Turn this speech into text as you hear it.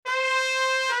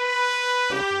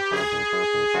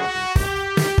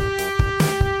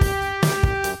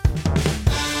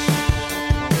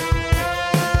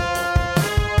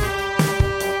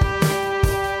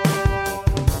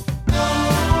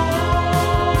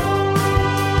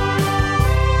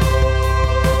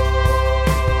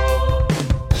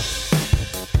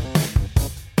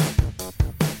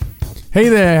Hey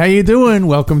there, how you doing?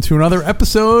 Welcome to another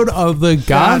episode of the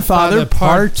Godfather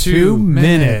Part 2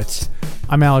 Minute.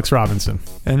 I'm Alex Robinson.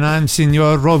 And I'm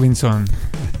Signor Robinson.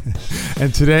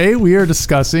 And today we are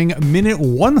discussing minute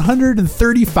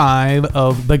 135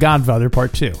 of The Godfather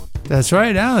Part 2. That's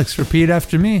right, Alex. Repeat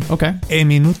after me. Okay. E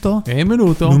minuto.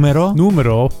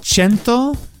 Numero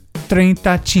 135.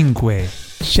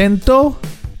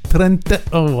 130.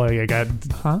 Oh my God.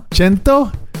 Huh?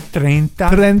 130.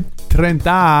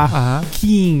 Cinque.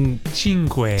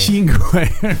 I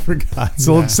forgot.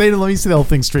 So let me say the whole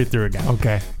thing straight through again.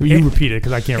 Okay. You repeat it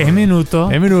because I can't remember. E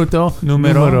minuto.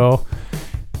 Numero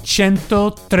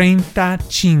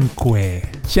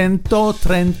 135.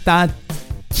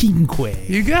 135.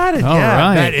 You got it. All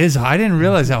right. That is. I didn't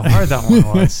realize how hard that one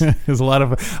was. There's a lot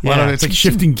of it's like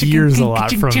shifting gears a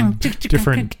lot from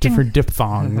different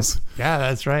diphthongs. Yeah,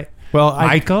 that's right. Well,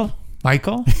 Michael,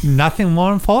 nothing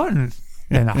more important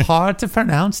than a hard to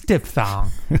pronounce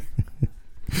diphthong.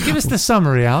 Give us the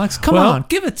summary, Alex. Come on,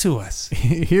 give it to us.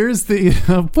 Here's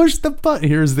the push the button.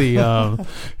 Here's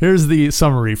the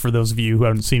summary for those of you who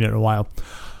haven't seen it in a while.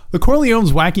 The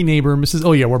Corleone's wacky neighbor, Mrs.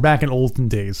 Oh yeah, we're back in olden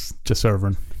days. Just over.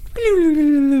 Boy,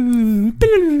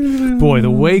 the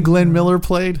way Glenn Miller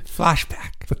played.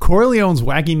 Flashback. The Corleone's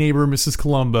wacky neighbor, Mrs.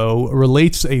 Colombo,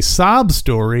 relates a sob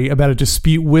story about a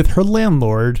dispute with her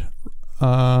landlord.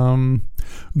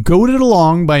 Goaded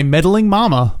along by Meddling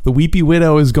Mama, the weepy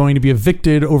widow is going to be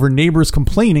evicted over neighbors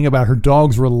complaining about her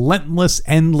dog's relentless,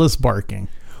 endless barking.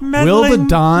 Meddling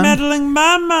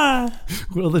Mama.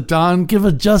 Will the Don give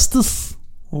her justice?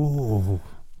 Ooh.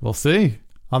 We'll see.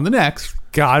 On the next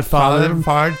Godfather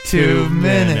Part 2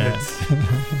 Minutes.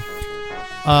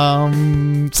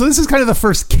 So this is kind of the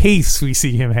first case we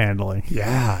see him handling.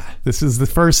 Yeah. This is the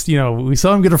first, we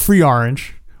saw him get a free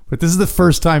orange. But this is the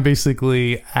first time,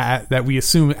 basically, that we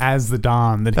assume as the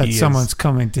Don that someone's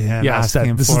coming to him asking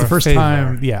him this for is the first a favor.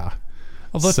 time, yeah.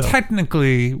 Although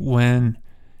technically, when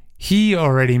he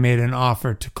already made an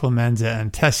offer to Clemenza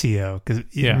and Tessio, because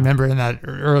remember in that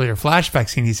earlier flashback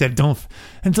scene, he said, "Don't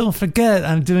forget,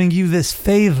 I'm doing you this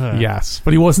favor." Yes,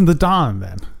 but he wasn't the Don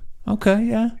then. Okay,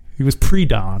 yeah. He was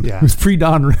pre-Don. Yeah. It was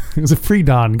pre-Don. It was a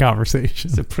pre-Don conversation.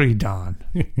 It's a pre-Don.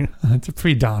 It's a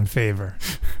pre-Don favor.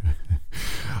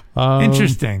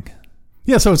 Interesting.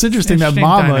 Yeah, so it's interesting that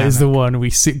Mama dynamic. is the one we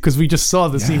see, because we just saw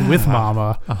the scene with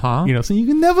Mama. So you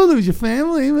can never lose your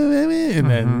family, and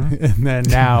then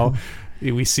now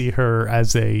we see her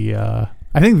as a.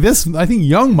 I think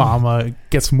young Mama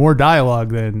gets more dialogue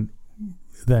than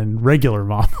regular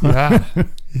Mama.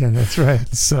 Yeah, that's right.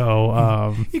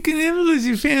 So you can never lose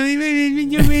your family.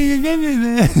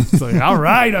 It's like, all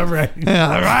right. All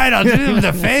right, I'll do him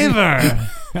the favor.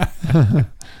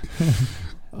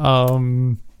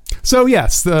 So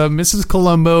yes, Mrs.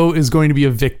 Colombo is going to be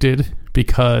evicted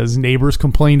because neighbors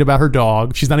complained about her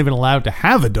dog. She's not even allowed to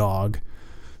have a dog.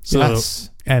 So, yes.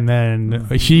 And then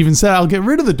she even said, "I'll get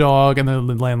rid of the dog." And then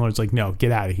the landlord's like, "No,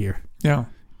 get out of here." Yeah.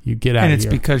 You get out of here. And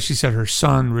it's because she said her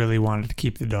son really wanted to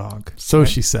keep the dog. So right?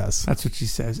 she says. That's what she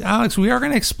says. Alex, we are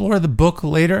going to explore the book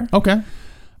later. Okay.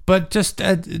 But just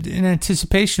in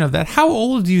anticipation of that, how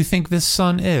old do you think this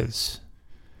son is?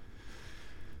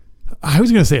 I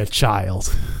was going to say a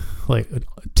child. Like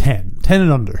 10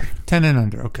 and under. 10 and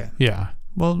under, okay. Yeah.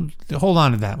 Well, hold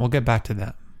on to that. We'll get back to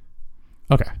that.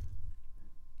 Okay.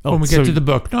 When we get to the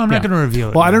book. No, I'm not going to reveal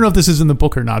it. Well, I don't know if this is in the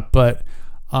book or not, but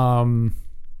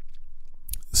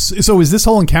so is this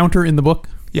whole encounter in the book?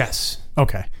 Yes.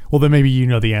 Okay. Well, then maybe you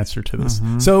know the answer to this.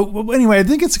 So anyway, I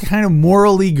think it's a kind of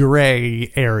morally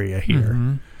gray area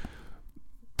here.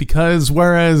 Because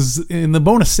whereas in the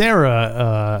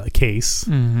Bonacera case,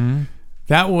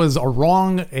 that was a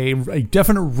wrong, a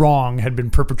definite wrong had been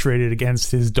perpetrated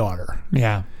against his daughter.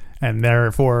 Yeah. And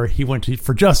therefore,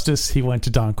 for justice, he went to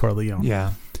Don Corleone.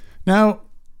 Yeah. Now,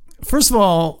 first of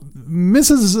all,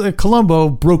 Mrs. Colombo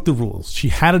broke the rules. She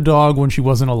had a dog when she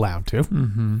wasn't allowed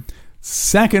to.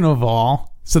 Second of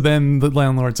all, so then the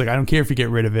landlord's like, "I don't care if you get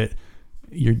rid of it.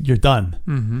 You're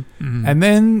done." And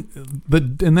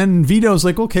then Vito's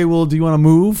like, "Okay, well, do you want to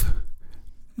move?"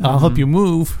 I'll help you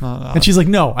move. And she's like,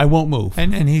 no, I won't move.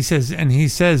 And he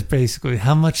says basically,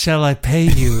 how much shall I pay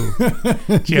you?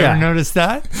 Did you ever notice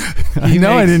that? I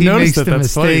didn't notice that. He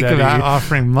makes the mistake about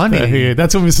offering money.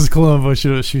 That's what Mrs. Colombo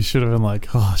should have been like.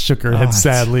 Oh, shook her head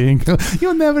sadly and go,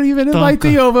 you'll never even invite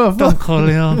me over. Don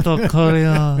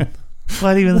Corleone.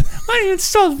 Why do you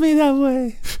insult me that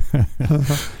way?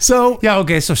 So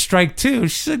so strike two.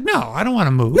 She's like, no, I don't want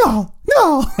to move. No.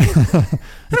 I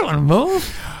don't want to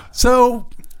move. So,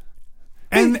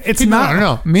 and it's not...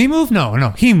 No. Me move?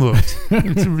 No. He moved.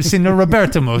 Signor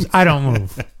Roberto moves. I don't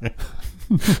move.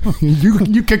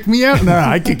 You kicked me out? No,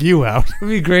 I kick you out. It would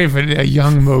be great if a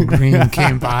young Mo Green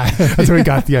came by. That's where he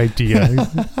got the idea.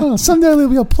 Someday there'll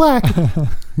be a plaque.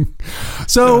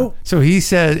 So he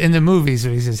said in the movie,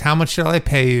 he says, how much shall I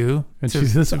pay you? And she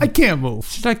says, I can't move.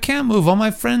 She said, I can't move. All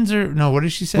my friends are... No, what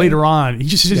did she say? Later on, he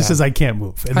just says, I can't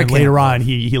move. And then later on,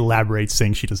 he elaborates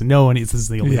saying she doesn't know, and this is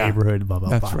the only neighborhood, blah, blah,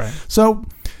 blah. That's right. So...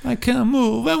 I can't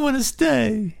move. I want to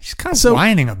stay. She's kind of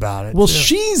whining about it. Well,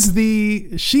 she is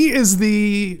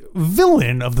the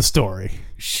villain of the story.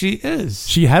 She is.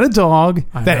 She had a dog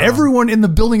that everyone in the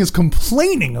building is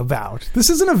complaining about.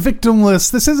 This isn't a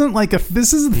victimless. This isn't like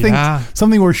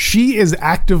something where she is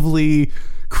actively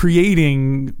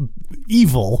creating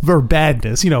evil or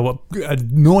badness,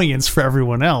 annoyance for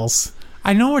everyone else.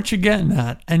 I know what you're getting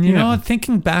at. And you know what?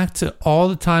 Thinking back to all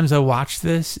the times I watched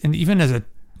this, and even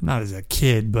not as a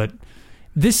kid, but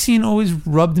this scene always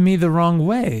rubbed me the wrong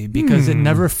way because it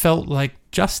never felt like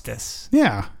justice.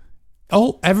 Yeah.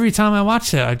 Oh, every time I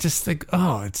watch it, I just think,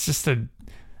 it's just a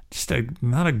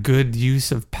not a good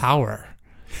use of power.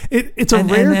 It's a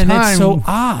rare time. And it's so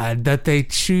odd that they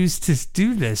choose to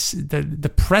do this.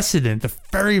 The precedent, the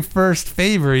very first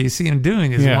favor you see him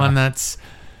doing is one that's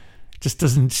just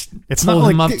doesn't. It's not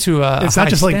him up to a. It's not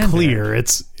just standard. Like clear.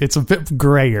 It's a bit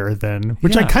grayer then,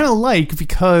 which I kind of like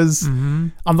because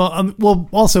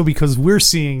also because we're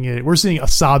seeing a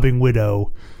sobbing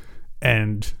widow,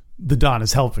 and the Don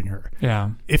is helping her.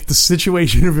 Yeah. If the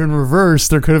situation had been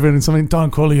reversed, there could have been something. Don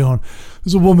Corleone,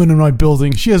 there's a woman in my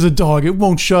building. She has a dog. It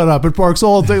won't shut up. It barks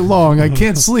all day long. I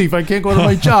can't sleep. I can't go to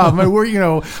my job. My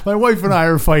wife and I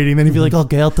are fighting. Then he'd be like,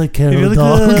 okay, I'll take care of the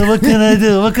dog. What can I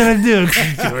do? What can I do?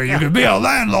 You could be a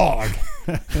landlord.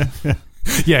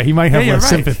 Yeah, he might have less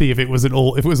sympathy if it was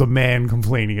a man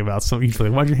complaining about something. He'd be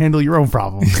like, why don't you handle your own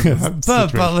problem? but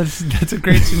that's a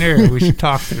great scenario. We should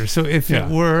talk to her. So if it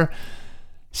were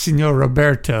Signor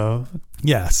Roberto,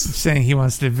 saying he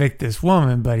wants to evict this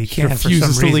woman, but he can't for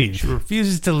some reason. She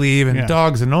refuses to leave, and the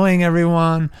dog's annoying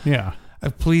everyone. Yeah.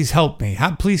 Please help me.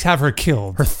 Please have her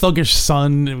killed. Her thuggish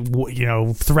son,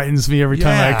 threatens me every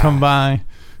time I come by.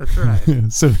 That's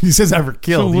right. So he says have her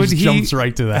killed. So he jumps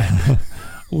right to that.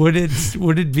 Would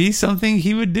it be something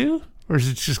he would do? Or is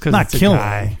it just because it's killing? A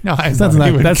guy? No,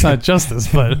 that's not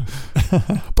justice. But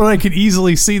I could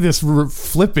easily see this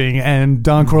flipping and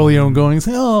Don Corleone going,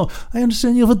 "Oh, I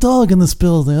understand you have a dog in this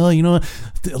building. Oh,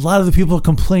 a lot of the people are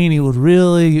complaining. It would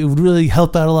really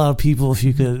help out a lot of people if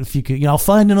you could. I'll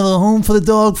find another home for the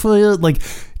dog for you." Like,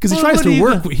 because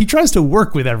he tries to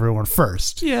work with everyone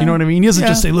first. Yeah. You know what I mean? He doesn't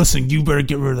just say, "Listen, you better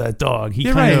get rid of that dog." He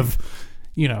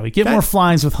you get more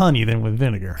flies with honey than with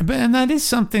vinegar. And that is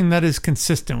something that is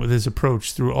consistent with his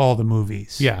approach through all the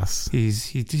movies. Yes.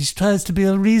 He tries to be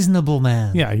a reasonable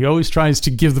man. Yeah, he always tries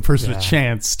to give the person a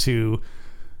chance to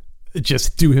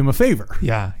just do him a favor.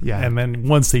 Yeah. And then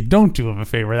once they don't do him a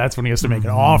favor, that's when he has to make an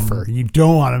offer. You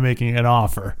don't want to make an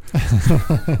offer.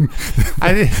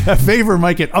 A favor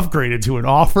might get upgraded to an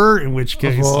offer, in which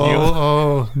case...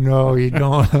 no, you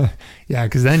don't. Yeah,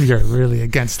 because then you're really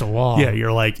against the wall. Yeah,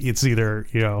 you're like, it's either,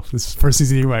 this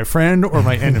person's either my friend or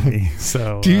my enemy.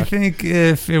 So, do you think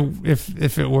if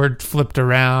it were flipped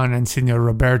around and Signor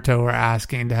Roberto were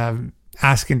asking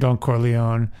Don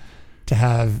Corleone to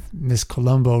have Miss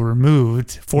Colombo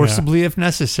removed forcibly if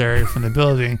necessary from the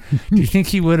building, do you think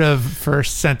he would have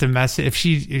first sent a message if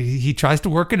he tries to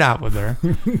work it out with her?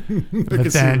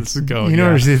 But then it's going,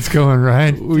 where it's going,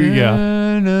 right?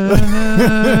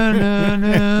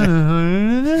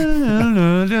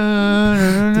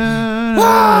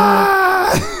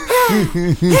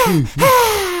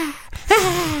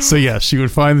 So she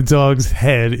would find the dog's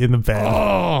head in the bed.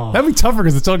 Oh. That'd be tougher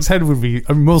because the dog's head would be,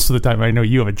 most of the time, I know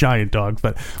you have a giant dog,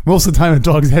 but most of the time the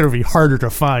dog's head would be harder to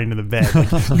find in the bed.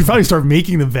 Like, you probably start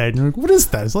making the bed and you're like, what is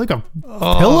that? It's like a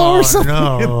pillow or something?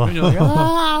 No. And you're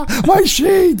like, my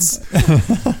sheets.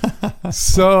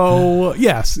 So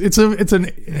yes, it's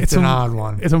an odd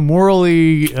one. It's a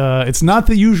morally, it's not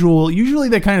the usual. Usually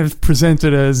they kind of present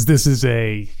it as this is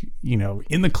a,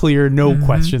 in the clear, no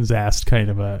questions asked kind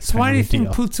of a. So why do you think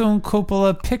Puzo and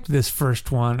Coppola picked this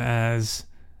first one as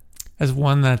as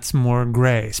one that's more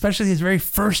gray, especially his very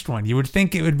first one. You would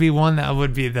think it would be one that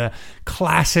would be the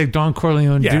classic Don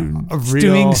Corleone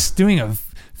doing a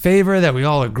favor that we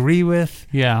all agree with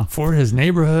for his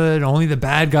neighborhood. Only the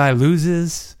bad guy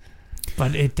loses.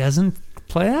 But it doesn't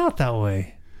play out that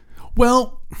way.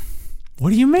 Well,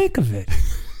 what do you make of it?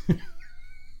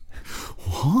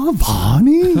 What,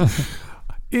 Bonnie?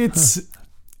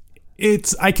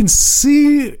 It's I can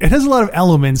see it has a lot of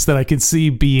elements that I can see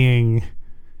being,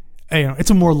 it's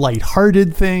a more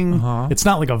lighthearted thing. It's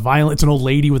not like it's an old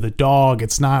lady with a dog.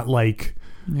 It's not like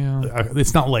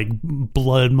it's not like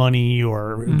blood money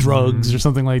or drugs or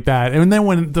something like that. And then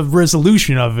when the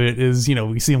resolution of it is,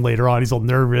 we see him later on, he's all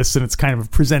nervous, and it's kind of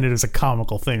presented as a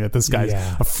comical thing that this guy's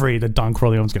afraid that Don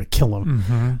Corleone's going to kill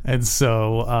him. And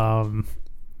so,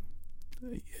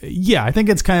 I think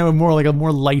it's kind of more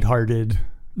lighthearted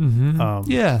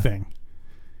thing.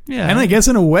 Yeah. And I guess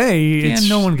in a way,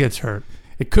 no one gets hurt.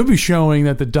 It could be showing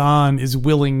that the Don is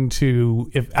willing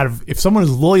to, if someone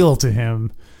is loyal to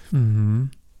him,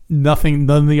 none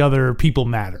of the other people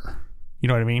matter. You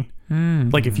know what I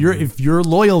mean? Like if you're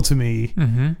loyal to me,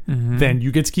 then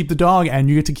you get to keep the dog and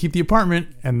you get to keep the apartment,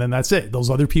 and then that's it. Those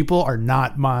other people are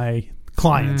not my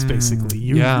clients,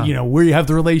 basically. Where you have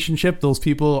the relationship, those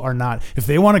people are not. If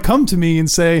they want to come to me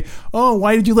and say, "Oh,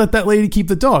 why did you let that lady keep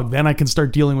the dog?" then I can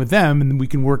start dealing with them, and then we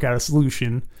can work out a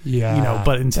solution.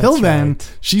 But until then,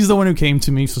 she's the one who came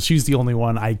to me, so she's the only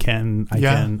one I can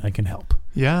help.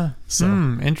 Yeah. So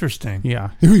interesting.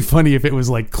 Yeah. It'd be funny if it was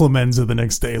like Clemenza the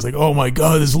next day. It's like, oh my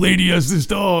God, this lady has this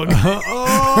dog.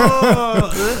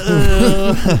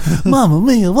 Mamma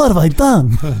mia, what have I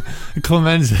done?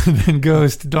 Clemenza then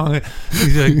goes to Don.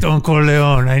 He's like, Don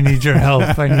Corleone, I need your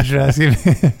help. I need your help.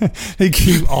 They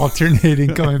keep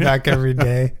alternating, coming back every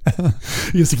day.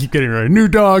 He has to keep getting a new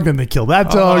dog, then they kill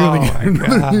that dog, and they get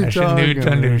another new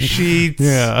dog. New sheets.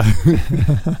 Yeah.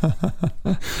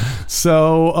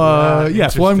 So,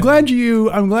 yes. Well, I'm glad you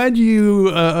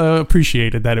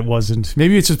appreciated that it wasn't.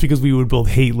 Maybe it's just because we would both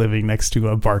hate living next to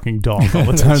a barking dog all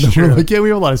the time. We're like, we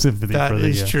have a lot of sympathy for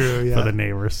the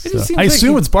neighbors. So. I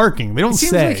assume it's barking. They don't say. It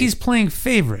seems like he's playing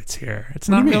favorites here. It's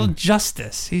not real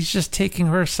justice. He's just taking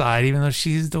her side, even though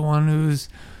she's the one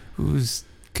who's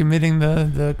committing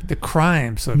the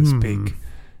crime, so to speak.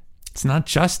 It's not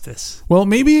justice. Well,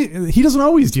 maybe he doesn't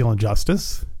always deal in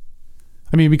justice.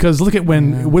 I mean, because look at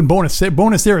when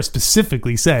Bonacera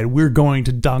specifically said, we're going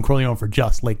to Don Corleone for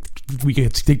we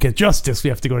get to get justice, we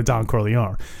have to go to Don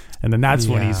Corleone. And then that's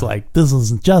when he's like, this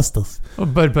isn't justice.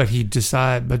 But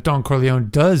Don Corleone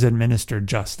does administer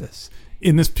justice.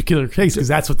 In this particular case, because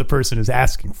that's what the person is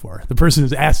asking for. The person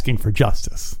is asking for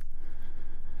justice.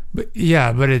 But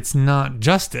it's not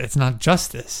justice. It's not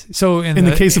justice. So in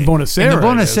the case of Bonacera, in the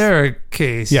Bonacera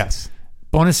case, yes.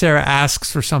 Bonacera asks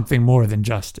for something more than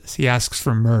justice. He asks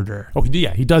for murder. Oh,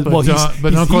 yeah, he does.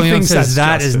 But Don Corleone says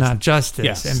that is not justice.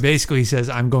 Yes. And basically he says,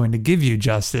 I'm going to give you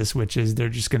justice, which is they're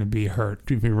just going to be hurt.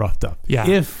 To be roughed up. Yeah.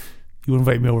 If you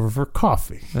invite me over for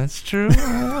coffee. That's true.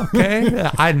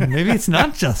 Okay. Maybe it's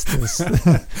not justice.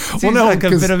 Seems like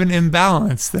a bit of an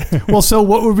imbalance there. Well, so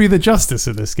what would be the justice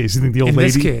in this case? You think the old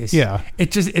lady? In this case? Yeah.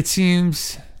 It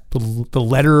seems... The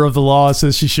letter of the law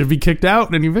says she should be kicked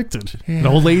out and evicted. Yeah. An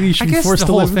old lady should be forced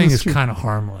to live in the street. I guess the whole thing is kind of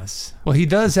harmless. Well, he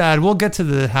does add, we'll get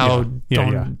to how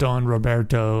Don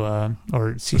Roberto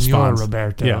or Signora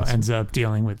Roberto ends up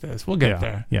dealing with this. We'll get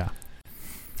there. Yeah.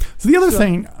 So the other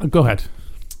thing, go ahead.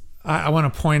 I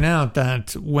want to point out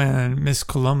that when Miss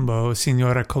Colombo,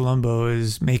 Signora Colombo,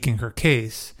 is making her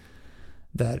case,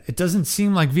 that it doesn't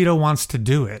seem like Vito wants to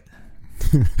do it.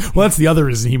 Well, that's the other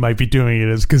reason he might be doing it,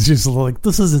 is because she's like,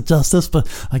 this isn't justice, but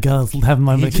I gotta have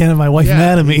my wife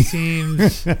mad at me.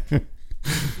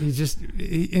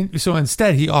 So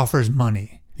instead he offers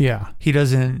money. Yeah. He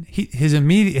doesn't.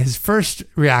 His first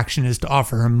reaction is to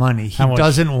offer her money. He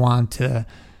doesn't want to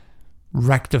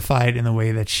rectify it in the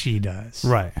way that she does.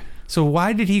 Right. So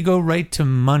why did he go right to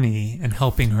money and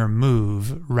helping her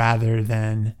move rather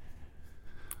than?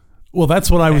 Well,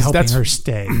 that's what I was. Helping her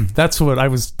stay. That's what I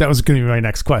was. That was going to be my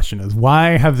next question: is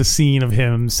why have the scene of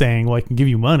him saying, "Well, I can give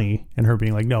you money," and her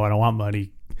being like, "No, I don't want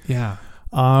money." Yeah.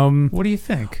 What do you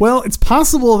think? Well, it's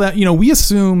possible that we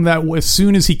assume that as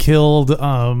soon as he killed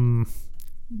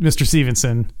Mr.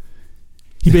 Stevenson,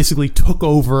 he basically took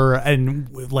over and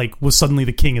was suddenly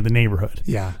the king of the neighborhood.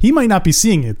 Yeah. He might not be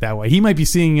seeing it that way. He might be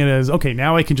seeing it as, okay,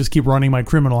 now I can just keep running my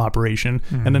criminal operation,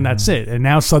 and then that's it. And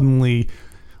now suddenly,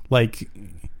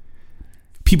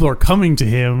 people are coming to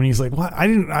him, and he's like, "What? I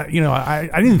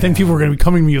didn't think people were going to be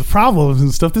coming to me with problems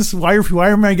and stuff. This why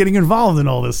am I getting involved in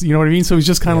all this? You know what I mean?" So he's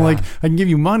just kind of like, "I can give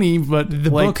you money, but the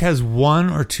book has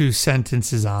 1 or 2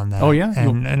 sentences on that. Oh yeah,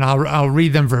 and I'll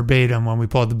read them verbatim when we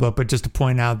pull out the book, but just to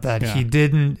point out that he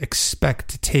didn't expect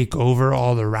to take over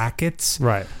all the rackets,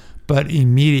 right? But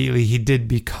immediately he did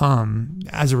become,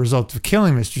 as a result of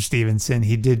killing Mr. Stevenson,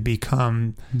 he did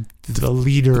become the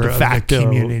leader of the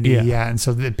community. Yeah. And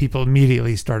so the people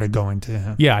immediately started going to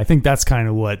him. Yeah, I think that's kind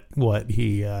of what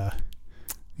he...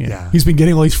 He's been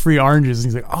getting all these free oranges, and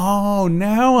he's like, "Oh,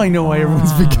 now I know why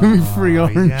everyone's been giving free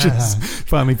oranges." Yeah.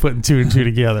 Finally putting 2 and 2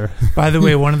 together. By the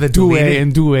way, one of the Due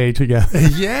and due together.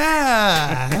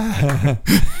 Yeah.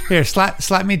 Here,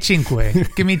 slap me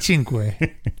cinque. Give me cinque.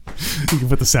 You can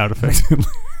put the sound effect in.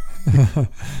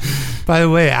 By the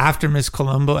way, after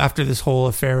this whole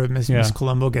affair with Miss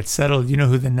Colombo gets settled, you know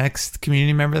who the next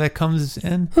community member that comes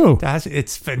in? Who?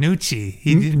 It's Fanucci.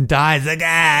 He didn't die. He's like,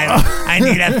 I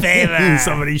need a favor.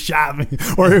 Somebody shot me.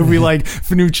 Or it would be like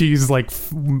Fanucci's like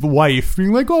wife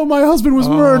being like, "Oh, my husband was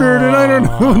murdered, and I don't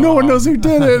know. No one knows who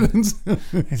did it."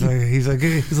 He's like,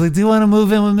 "Do you want to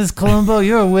move in with Miss Colombo?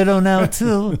 You're a widow now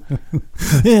too."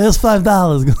 Yeah, that's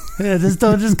 $5. Yeah,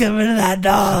 just get rid of that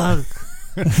dog.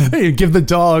 Hey, give the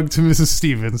dog to Mrs.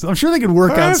 Stevens. I'm sure they could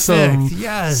work out some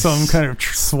kind of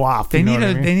swap. They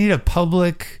need a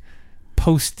public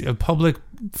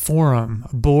forum,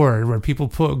 a board where people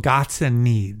put gots and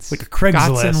needs, like a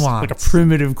Craigslist, like a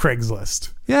primitive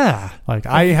Craigslist. Yeah, like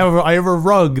I have a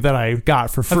rug that I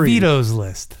got for free. A Vito's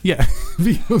list. Yeah,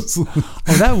 Vito's list.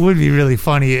 Oh, that would be really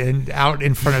funny. And out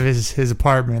in front of his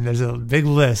apartment, there's a big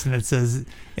list, and it says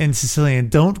in Sicilian,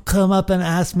 "Don't come up and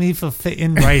ask me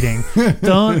in writing.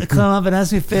 Don't come up and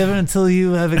ask me a favor until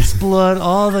you have explored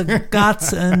all the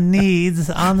gots and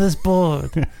needs on this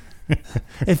board.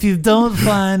 If you don't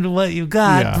find what you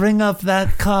got, bring up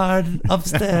that card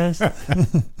upstairs."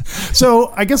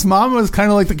 So I guess Mama is kind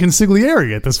of like the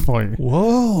consigliere at this point.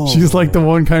 Whoa. She's like the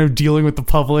one kind of dealing with the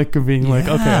public and being like,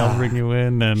 "Okay, I'll bring you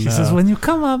in." And she says, "When you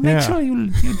come up, make sure you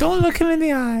don't look him in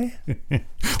the eye.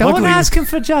 Don't ask him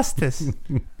for justice."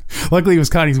 Luckily, it was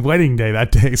Connie's wedding day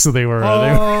that day, so they were.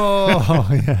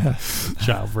 Yeah.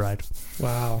 Child bride.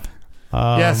 Wow.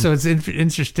 So it's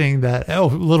interesting that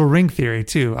little ring theory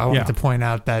too. I wanted to point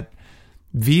out that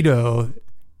Vito,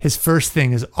 his first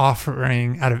thing is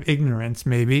offering out of ignorance,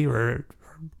 maybe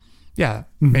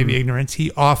ignorance.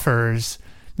 He offers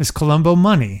Miss Colombo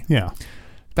money. Yeah.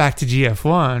 Back to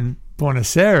GF1,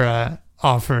 Buonasera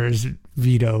offers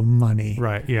Vito money.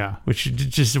 Right. Yeah. Which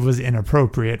just was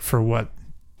inappropriate for what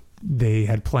they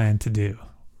had planned to do.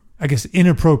 I guess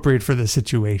inappropriate for the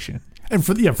situation. And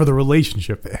for the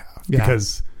relationship they have,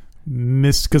 because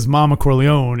Mama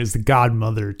Corleone is the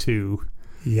godmother to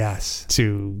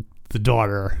the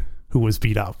daughter who was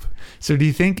beat up. So do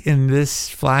you think in this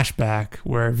flashback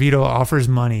where Vito offers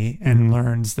money and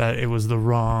learns that it was the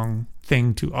wrong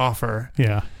thing to offer,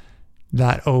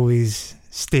 that always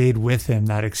stayed with him,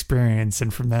 that experience,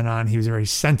 and from then on he was very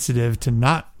sensitive to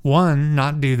not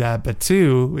do that, but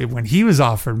 2, when he was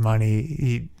offered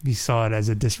money, he saw it as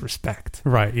a disrespect.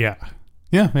 Right. Yeah.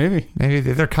 Yeah, maybe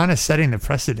they're kind of setting the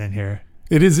precedent here.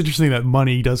 It is interesting that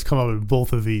money does come up in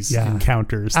both of these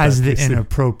encounters as the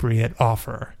inappropriate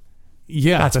offer.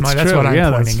 Yeah, that's what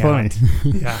I'm pointing out.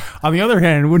 Yeah. On the other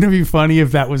hand, wouldn't it be funny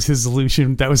if that was his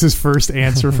solution? That was his first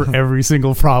answer for every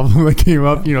single problem that came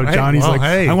up. You know, Johnny's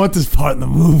 "I want this part in the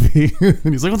movie,"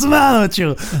 and he's like, "What's the matter with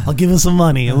you? I'll give you some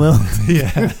money." And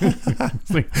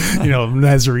it's like,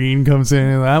 Nazarene comes in.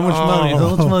 And, "How much money?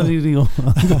 How much money do you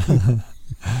want?"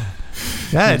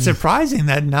 Yeah, it's surprising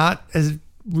that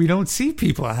we don't see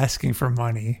people asking for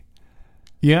money.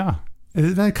 Yeah.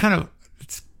 Isn't that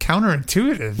it's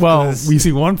counterintuitive? Well, we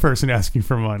see one person asking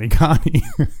for money, Connie.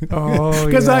 Oh,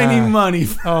 because I need money.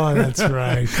 Oh, that's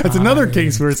right. That's another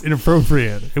case where it's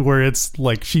inappropriate, where it's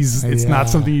like it's not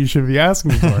something you should be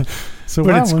asking for. So,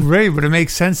 but it's great, but it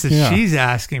makes sense that she's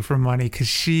asking for money because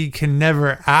she can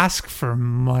never ask for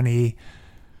money.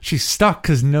 She's stuck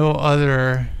because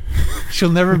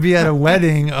she'll never be at a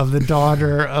wedding of the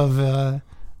daughter of a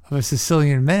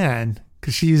Sicilian man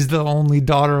because she's the only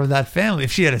daughter of that family.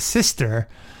 If she had a sister,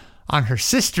 on her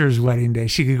sister's wedding day,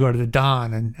 she could go to the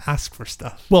Don and ask for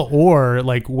stuff. Well, or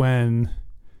like when,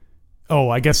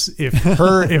 I guess if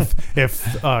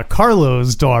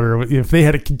Carlo's daughter, if they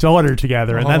had a daughter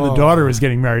together and then the daughter was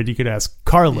getting married, you could ask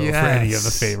Carlo for any of the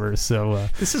favors. So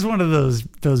this is one of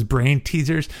those brain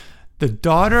teasers. The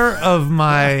daughter of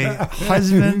my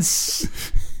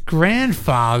husband's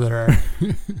grandfather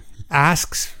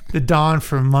asks the Don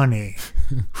for money.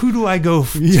 Who do I go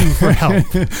to for help?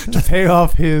 To pay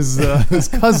off his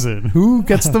cousin. Who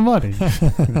gets the money?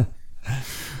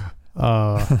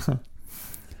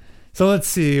 So let's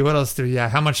see. What else do? Yeah.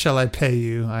 How much shall I pay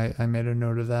you? I made a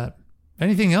note of that.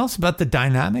 Anything else about the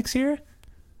dynamics here?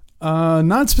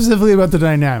 Not specifically about the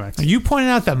dynamics. You pointed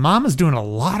out that Mama's doing a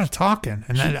lot of talking,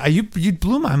 and you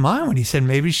blew my mind when you said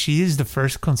maybe she is the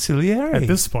first consigliere. At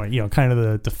this point, kind of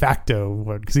the de facto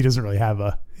one, because he doesn't really have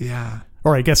a... Yeah.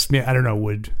 Or I guess, I don't know,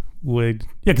 would... Yeah,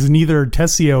 because neither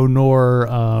Tessio nor...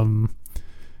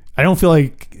 I don't feel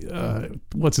like...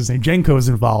 what's his name? Genko is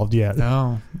involved yet.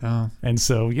 No. And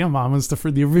so, Mama's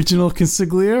the original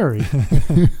consigliere.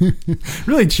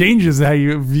 Really changes how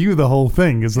you view the whole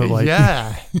thing. Is it like...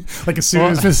 Yeah. Like as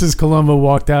soon as Mrs. Colombo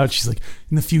walked out, she's like,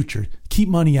 in the future, keep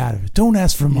money out of it. Don't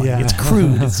ask for money. Yeah. It's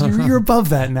crude. You're above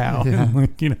that now. Yeah.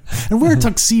 And wear a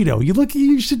tuxedo.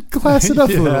 You should class it up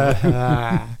a little.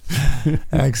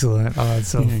 Excellent. Oh, it's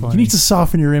so funny. You need to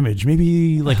soften your image.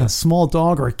 Maybe like a small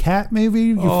dog or a cat, maybe.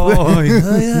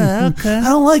 Yeah, okay. I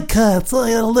don't like cats. I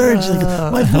get allergic.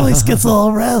 My voice gets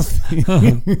all raspy.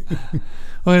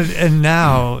 Well, and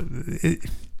now,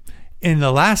 in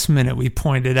the last minute, we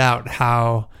pointed out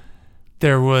how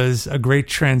there was a great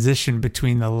transition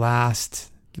between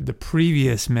the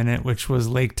previous minute, which was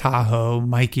Lake Tahoe,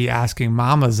 Mikey asking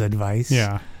Mama's advice.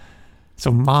 Yeah.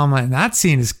 So Mama in that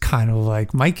scene is kind of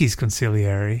like Mikey's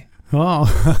consigliere.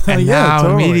 Oh, and now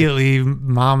totally. Immediately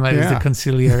Mama is the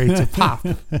consigliere to Pop.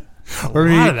 Or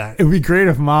it would be great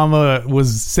if Mama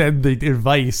said the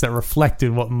advice that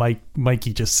reflected what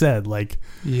Mikey just said. Like,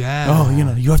 you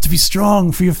have to be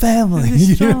strong for your family.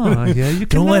 Be strong. You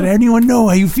don't let anyone know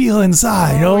how you feel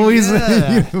inside. Always.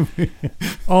 Yeah.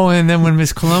 And then when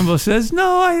Miss Colombo says,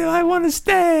 "No, I want to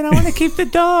stay and I want to keep the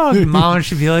dog," Mama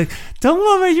should be like, "Don't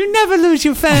worry, you never lose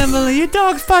your family. Your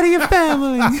dog's part of your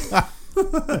family."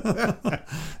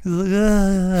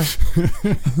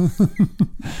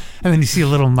 And then you see a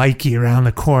little Mikey around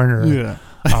the corner,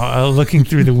 looking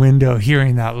through the window,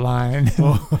 hearing that line,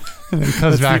 and then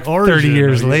comes back 30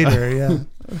 years later. Yeah.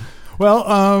 Well,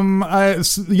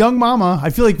 Young Mama, I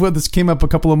feel like this came up a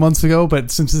couple of months ago,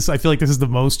 but since I feel like this is the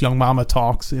most Young Mama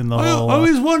talks in the whole... I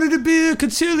always wanted to be a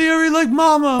consigliere like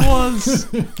Mama was.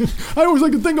 I always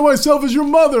like to think of myself as your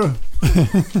mother.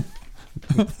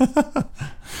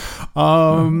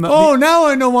 Now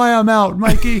I know why I'm out,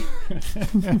 Mikey.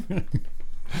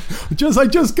 I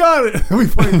just got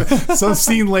it. Some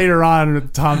scene later on,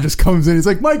 Tom just comes in. He's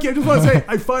like, "Mikey, I just want to say,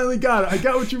 I finally got it. I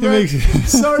got what you meant.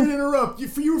 Sorry to interrupt.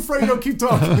 You were afraid. Don't keep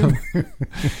talking."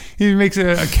 He makes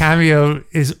a cameo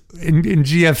is in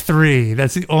GF3.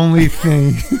 That's the only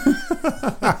thing.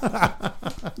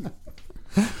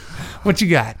 What you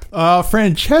got?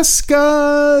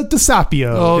 Francesca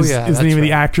DeSapio is the name of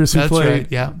the actress who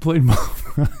played Mom.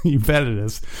 You bet it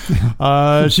is.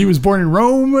 She was born in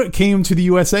Rome, came to the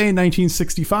USA in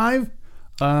 1965,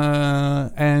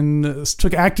 and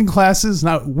took acting classes,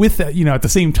 not with at the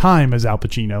same time as Al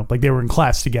Pacino. Like they were in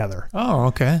class together. Oh,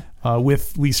 okay.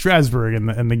 With Lee Strasberg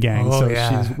and the gang.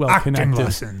 She's well connected.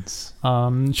 Lessons.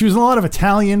 She was in a lot of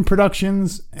Italian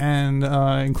productions and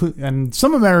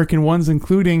some American ones,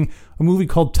 including a movie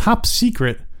called Top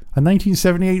Secret, a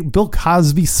 1978 Bill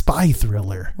Cosby spy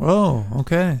thriller. Oh,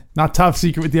 okay. Not Top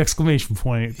Secret with the exclamation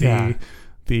point.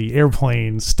 The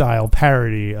airplane style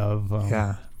parody of.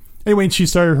 Anyway, she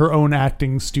started her own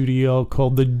acting studio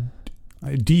called the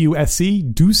DUSE.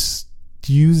 DUSE.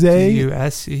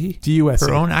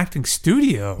 Her own acting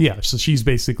studio. Yeah, so she's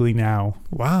basically now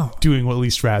doing what Lee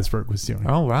Strasberg was doing.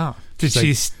 Oh wow! Did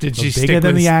she stick bigger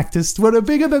than the actors? What a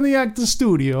bigger than the actor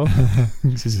studio.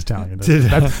 She's Italian.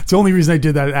 That's the only reason I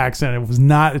did that accent. It was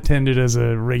not intended as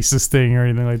a racist thing or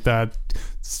anything like that.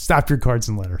 Stop your cards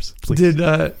and letters, please.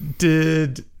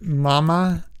 Did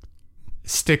Mama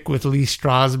stick with Lee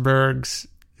Strasberg's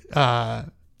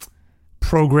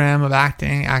program of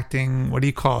acting? What do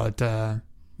you call it? The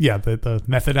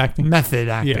method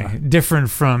acting. Different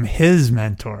from his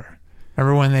mentor.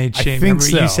 Remember when they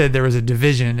changed? You said there was a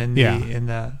division in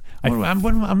the.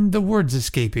 The words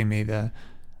escaping me.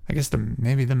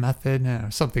 Maybe the method or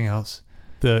something else.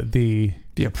 The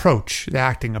approach, the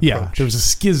acting approach. Yeah, there was a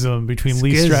schism between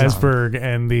Lee Strasberg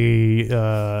and the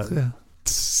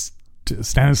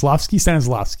Stanislavski.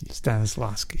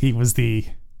 He was the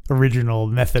original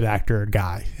method actor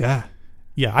guy. Yeah.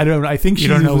 Yeah, I think she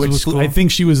don't know which school? I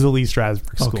think she was the Lee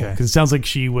Strasberg school because it sounds like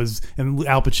she was, and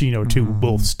Al Pacino too,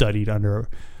 both studied under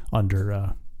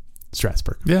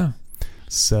Strasberg. Yeah.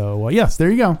 So yes, there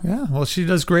you go. Yeah. Well, she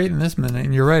does great in this minute,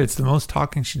 and you're right. It's the most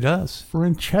talking she does.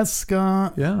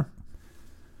 Francesca. Yeah.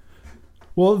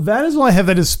 Well, that is all I have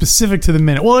that is specific to the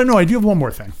minute. Well, no, I do have one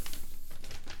more thing.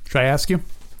 Should I ask you?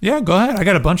 Yeah, go ahead. I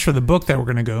got a bunch for the book that we're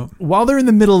going to go. While they're in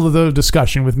the middle of the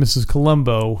discussion with Mrs.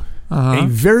 Colombo, a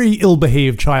very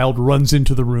ill-behaved child runs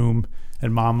into the room,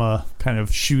 and Mama kind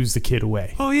of shoos the kid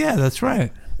away. Oh, yeah, that's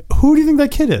right. Who do you think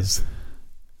that kid is?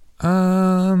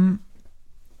 I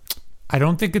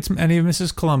don't think it's any of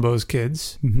Mrs. Colombo's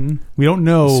kids. Mm-hmm. We don't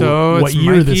know what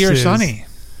year Mikey this or is. Sonny.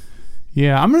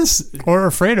 Yeah, I'm going to... Or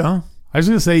Alfredo. I was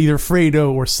going to say either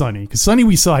Fredo or Sonny. Because Sonny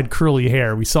we saw had curly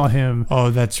hair. We saw him... Oh,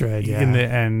 that's right, yeah. In the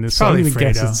end. So probably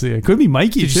Fredo. It could be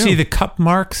Mikey, Did you see the cup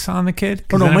marks on the kid?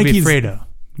 Oh, no, Mikey's... Fredo.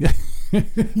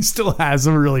 He still has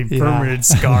some really permanent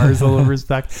scars all over his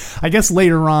back. I guess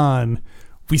later on,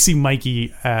 we see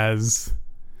Mikey as...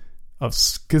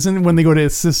 Because when they go to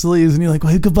Sicily, isn't he like,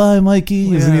 well, goodbye,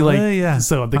 Mikey? Isn't he like... Yeah.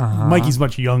 So Mikey's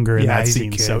much younger in that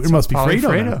scene. So it must be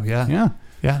Fredo.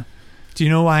 Yeah. Do you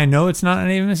know why I know it's not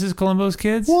any of Mrs. Colombo's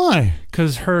kids? Why?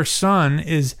 Because her son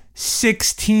is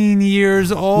 16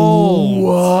 years old.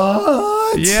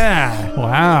 What? Yeah.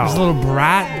 Wow. This little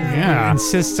brat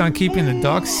insists on keeping the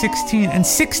dog.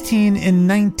 16 in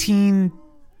 19...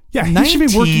 Yeah, he should be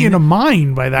working in a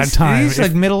mine by that time. He's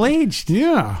like middle-aged.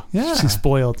 Yeah. She's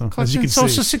spoiled him, as you can see.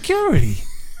 Social Security.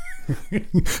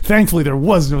 Thankfully, there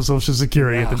was no Social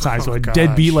Security at the time, so a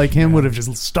deadbeat like him would have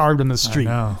just starved on the street.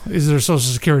 I know. Is there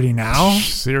Social Security now?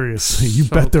 Seriously, you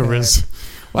bet there is.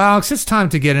 Well, Alex, it's time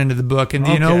to get into the book, and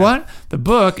you know what? The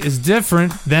book is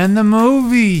different than the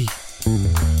movie.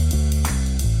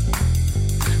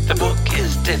 The book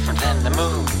is different than the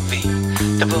movie.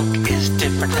 The book is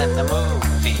different than the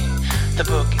movie. The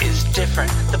book is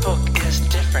different. The book is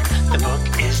different. The book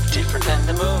is different than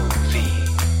the movie.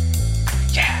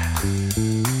 Yeah.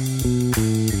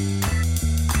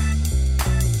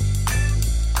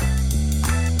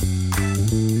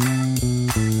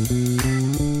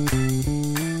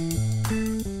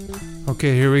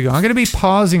 Okay, here we go. I'm going to be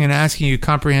pausing and asking you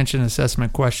comprehension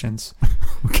assessment questions.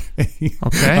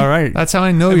 Okay. All right. That's how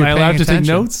I know you're paying attention. Am I allowed to take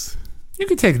notes? You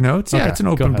can take notes. Yeah, it's an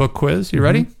open book quiz. You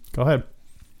ready? Go ahead.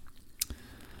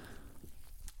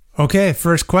 Okay,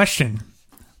 first question.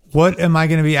 What am I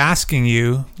going to be asking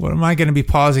you? What am I going to be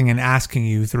pausing and asking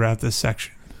you throughout this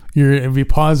section? You're going to be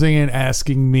pausing and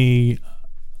asking me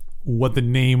what the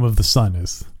name of the son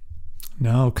is.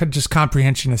 No, just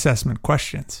comprehension assessment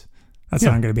questions. That's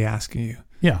what I'm going to be asking you.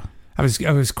 Yeah. I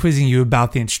was quizzing you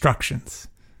about the instructions.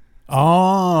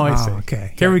 Oh, I see.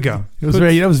 Okay. Here we go.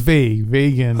 That was vague.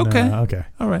 Vague and... Okay.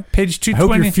 All right. Page 220. I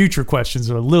hope your future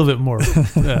questions are a little bit more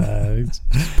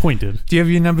pointed. Do you have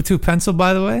your number 2 pencil,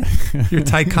 by the way? Your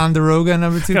Ticonderoga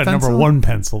number 2 pencil? Number 1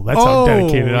 pencil. That's how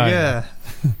dedicated I am.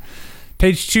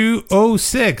 Page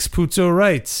 206. Puzo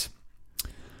writes...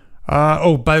 by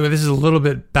the way, this is a little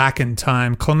bit back in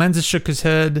time. Clemenza shook his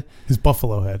head. His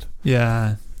buffalo head.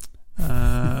 Yeah.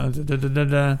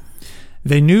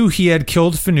 They knew he had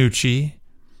killed Finucci,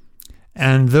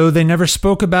 and though they never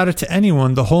spoke about it to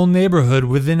anyone, the whole neighborhood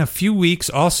within a few weeks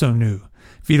also knew.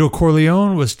 Vito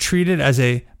Corleone was treated as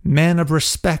a man of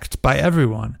respect by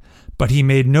everyone, but he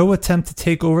made no attempt to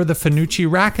take over the Finucci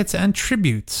rackets and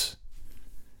tributes.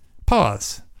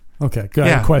 Pause. Okay, go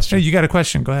ahead. Question. You got a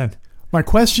question. Go ahead. My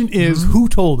question is, who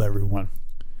told everyone?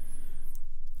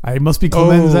 I must be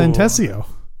Clemenza and Tessio.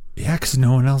 Yeah, because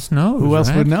no one else knows. Who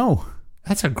else would know?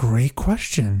 That's a great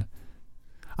question.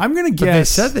 I'm going to guess. But they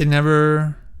said they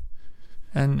never...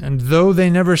 And though they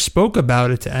never spoke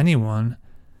about it to anyone,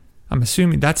 I'm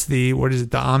assuming that's the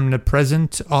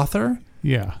omnipresent author?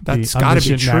 Yeah. That's got to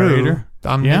be true. Narrator.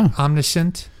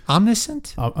 Omniscient?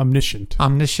 Omniscient.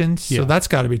 Yeah. So that's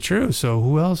got to be true. So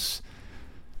who else?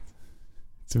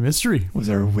 It's a mystery. Was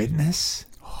there a witness?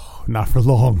 Oh, not for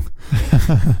long.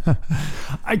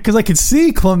 Because I could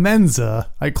see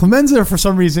Clemenza. Clemenza, for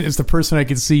some reason, is the person I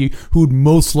could see who would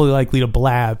most likely to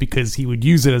blab because he would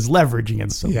use it as leverage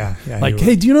against someone. Yeah.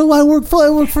 Hey, do you know who I work for? I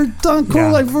work for Don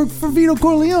Corleone. I work for Vito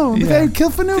Corleone. The guy who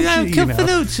killed Finucci. Yeah,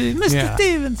 Finucci. Mr.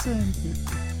 Stevenson.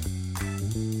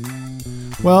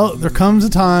 Well, there comes a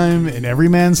time in every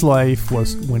man's life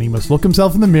when he must look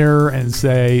himself in the mirror and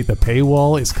say, the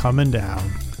paywall is coming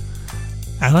down.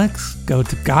 Alex, go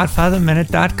to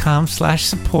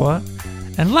godfatherminute.com/support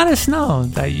and let us know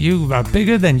that you are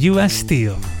bigger than U.S.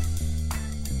 Steel.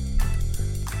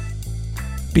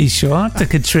 Be sure to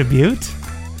contribute.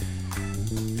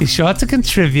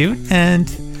 And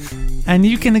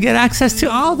you can get access to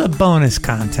all the bonus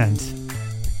content.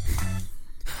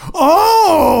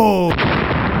 Oh!